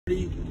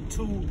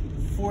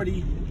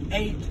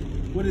3248.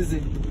 What is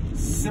it?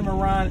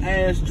 Cimarron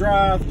Ash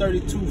Drive,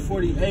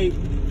 3248.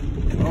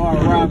 Are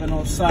arriving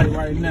on site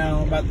right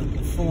now. I'm about to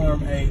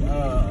perform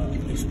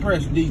a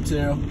express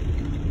detail.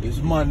 It's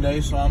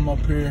Monday, so I'm up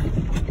here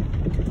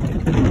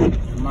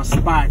in my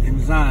spot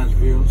in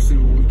Zionsville. See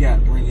what we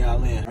got. Bring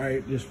y'all in. All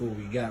right, this is what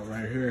we got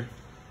right here.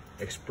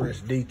 Express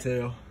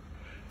detail.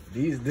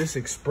 This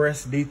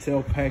express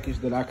detail package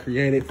that I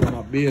created for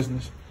my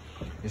business,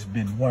 it's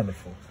been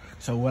wonderful.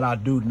 So what I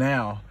do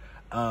now,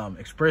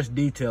 express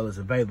detail is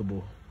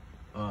available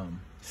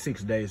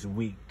 6 days a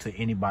week to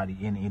anybody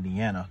in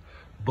Indiana,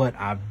 but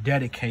I've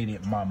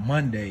dedicated my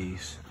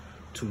Mondays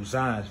to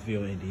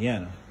Zionsville,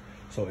 Indiana.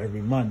 So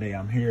every Monday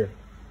I'm here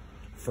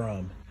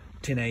from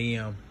 10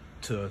 a.m.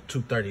 to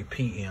 2:30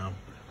 p.m.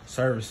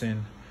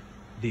 servicing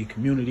the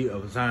community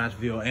of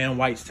Zionsville and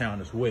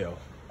Whitestown as well.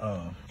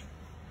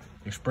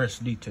 Express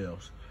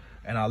details.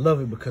 And I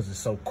love it because it's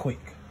so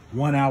quick.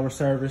 1 hour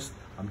service,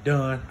 I'm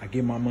done, I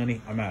get my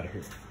money, I'm out of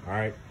here. All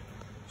right,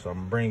 so I'm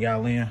gonna bring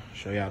y'all in,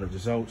 show y'all the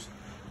results.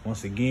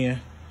 Once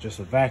again, just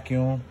a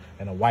vacuum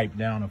and a wipe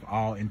down of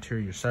all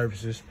interior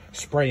surfaces.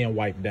 Spray and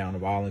wipe down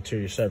of all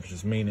interior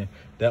surfaces, meaning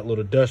that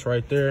little dust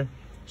right there,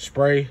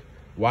 spray,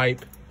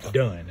 wipe,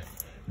 done.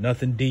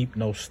 Nothing deep,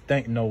 no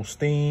stink, no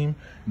steam,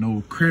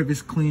 no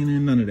crevice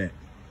cleaning, none of that.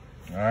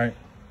 All right,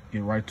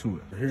 get right to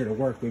it. We're here to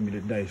work with me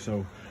today,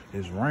 so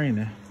it's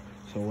raining.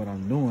 So what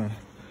I'm doing,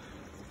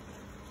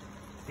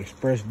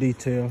 express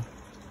detail,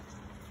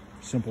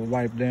 simple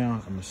wipe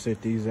down. I'm gonna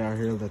set these out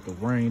here, let the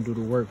rain do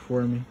the work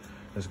for me.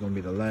 That's gonna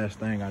be the last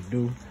thing I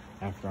do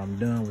after I'm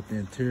done with the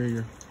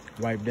interior.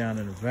 Wipe down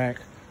in the vac.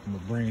 I'm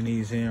gonna bring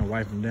these in,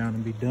 wipe them down,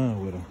 and be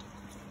done with them.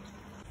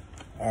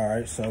 All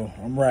right, so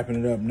I'm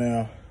wrapping it up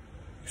now.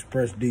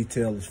 Express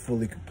detail is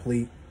fully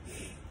complete.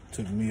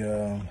 Took me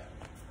an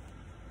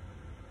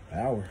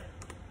hour.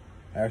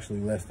 Actually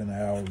less than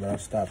an hour, but I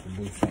stopped to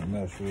do something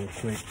else real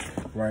quick.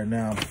 Right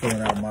now I'm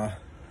filling out my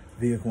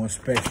vehicle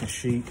inspection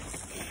sheet,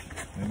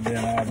 and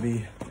then I'll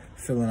be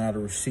filling out a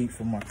receipt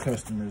for my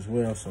customer as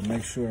well. So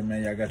make sure,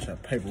 man, y'all got your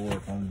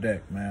paperwork on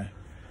deck, man.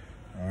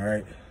 All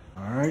right,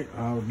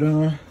 all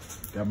done.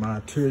 Got my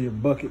interior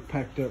bucket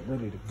packed up,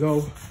 ready to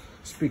go.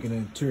 Speaking of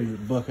interior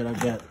bucket, I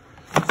got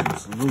some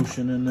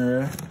solution in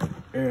there,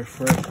 air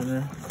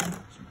freshener,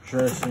 some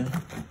dressing,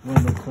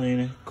 window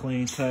cleaning,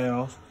 clean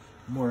towels,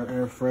 more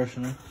air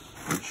freshener,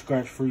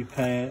 scratch-free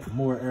pad,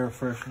 more air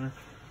freshener,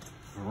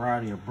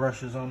 variety of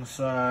brushes on the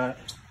side.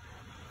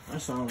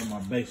 That's all of my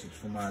basics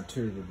for my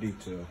interior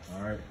detail,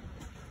 all right?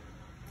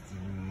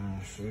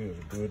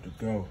 Shit, good to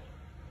go.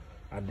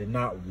 I did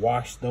not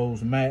wash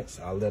those mats.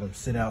 I let them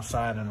sit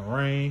outside in the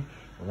rain.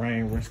 The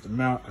rain rinsed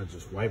them out. I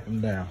just wipe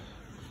them down.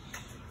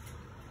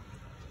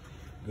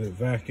 Good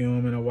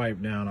vacuum and a wipe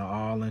down on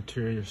all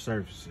interior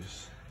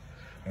surfaces.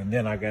 And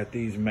then I got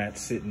these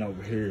mats sitting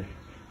over here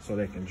so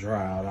they can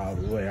dry out all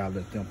the way. I'll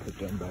let them put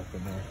them back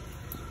in there.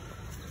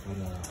 But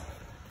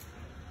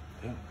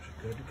yeah, she's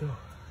good to go.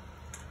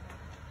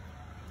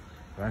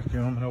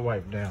 Vacuum and a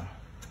wipe down.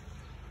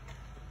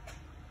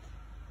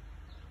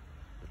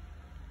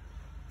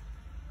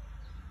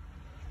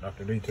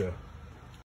 Dr. Detail.